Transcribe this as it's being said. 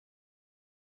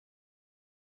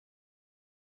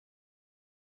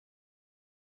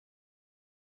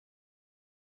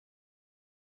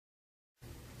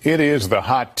It is the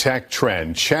hot tech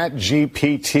trend,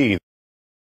 ChatGPT.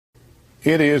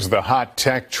 It is the hot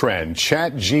tech trend,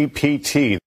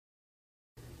 ChatGPT.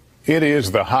 It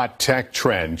is the hot tech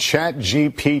trend,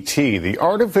 ChatGPT, the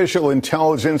artificial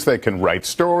intelligence that can write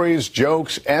stories,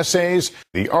 jokes, essays.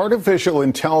 The artificial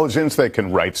intelligence that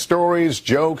can write stories,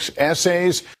 jokes,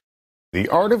 essays. The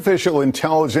artificial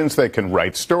intelligence that can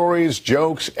write stories,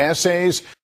 jokes, essays.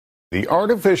 The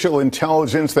artificial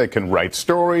intelligence that can write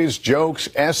stories, jokes,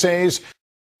 essays.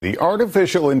 The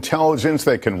artificial intelligence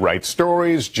that can write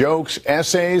stories, jokes,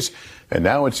 essays. And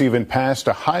now it's even passed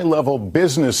a high-level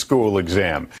business school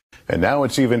exam. And now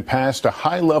it's even passed a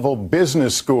high-level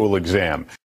business school exam.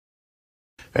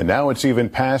 And now it's even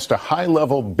passed a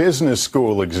high-level business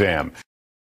school exam.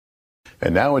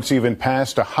 And now it's even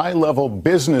passed a high-level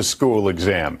business school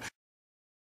exam.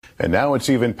 And now it's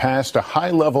even passed a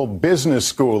high-level business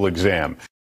school exam.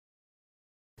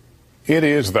 It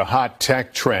is the hot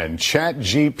tech trend,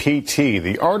 ChatGPT,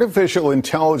 the artificial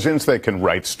intelligence that can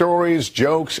write stories,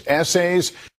 jokes,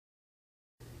 essays.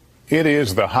 It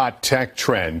is the hot tech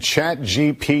trend,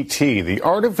 ChatGPT, the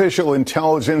artificial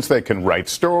intelligence that can write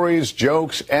stories,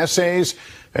 jokes, essays.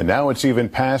 And now it's even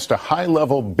passed a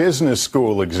high-level business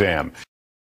school exam.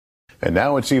 And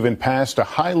now it's even passed a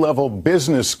high-level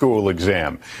business school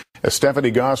exam. As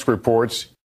Stephanie Gosk reports,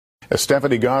 it's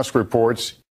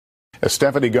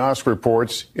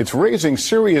raising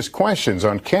serious questions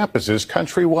on campuses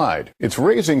countrywide. It's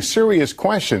raising serious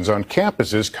questions on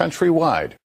campuses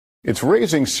countrywide. It's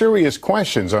raising serious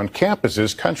questions on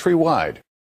campuses countrywide.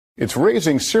 It's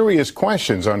raising serious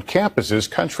questions on campuses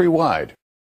countrywide.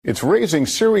 It's raising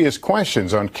serious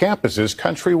questions on campuses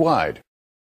countrywide.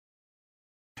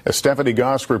 As Stephanie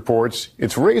Gosk reports,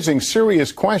 it's raising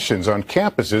serious questions on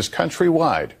campuses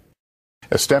countrywide.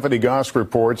 As Stephanie Gosk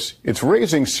reports, it's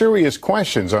raising serious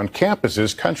questions on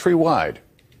campuses countrywide.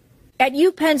 At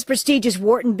UPenn's prestigious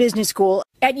Wharton Business School,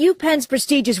 at UPenn's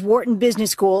prestigious Wharton Business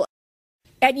School,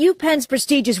 at UPenn's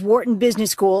prestigious Wharton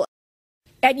Business School,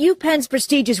 at UPenn's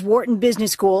prestigious Wharton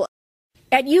Business School,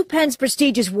 at UPenn's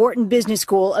prestigious Wharton Business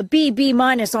School, a BB-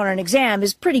 on an exam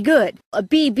is pretty good. A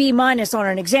BB- on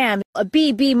an exam, a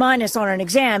BB- on an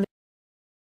exam,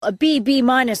 a BB-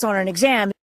 on an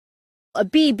exam, a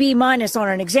BB- on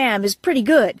an exam is pretty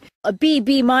good. A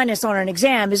BB- on an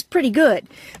exam is pretty good.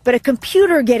 But a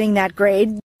computer getting that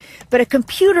grade, but a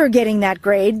computer getting that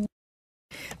grade,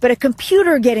 but a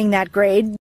computer getting that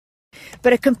grade,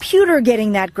 but a computer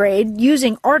getting that grade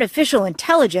using artificial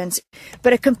intelligence,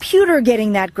 but a computer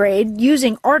getting that grade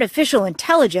using artificial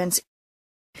intelligence,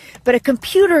 but a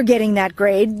computer getting that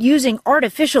grade using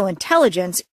artificial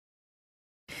intelligence,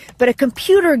 but a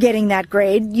computer getting that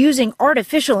grade using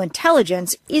artificial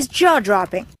intelligence is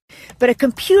jaw-dropping. But a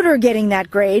computer getting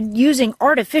that grade using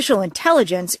artificial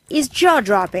intelligence is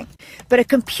jaw-dropping. But a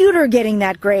computer getting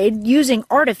that grade using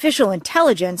artificial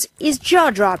intelligence is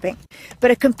jaw-dropping.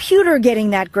 But a computer getting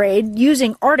that grade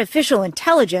using artificial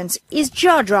intelligence is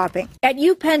jaw-dropping. At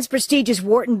UPenn's prestigious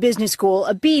Wharton Business School,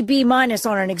 a BB- on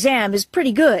an exam is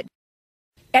pretty good.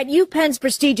 At UPenn's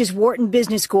prestigious Wharton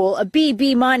Business School, a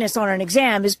BB- on an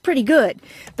exam is pretty good.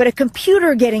 But a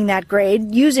computer getting that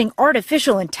grade using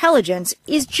artificial intelligence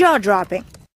is jaw-dropping.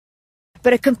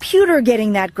 But a computer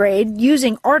getting that grade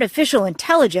using artificial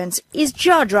intelligence is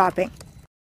jaw-dropping.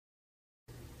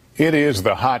 It is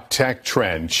the hot tech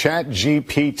trend,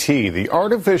 ChatGPT, the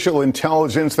artificial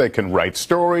intelligence that can write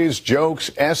stories, jokes,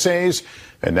 essays.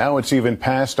 And now it's even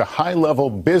passed a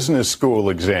high-level business school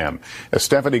exam. As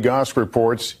Stephanie Gosk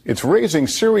reports, it's raising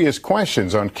serious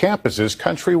questions on campuses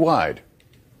countrywide.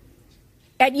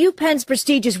 At UPenn's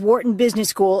prestigious Wharton Business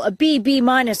School, a BB-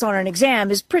 on an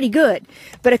exam is pretty good.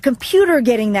 But a computer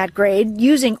getting that grade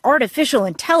using artificial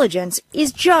intelligence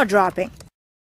is jaw-dropping.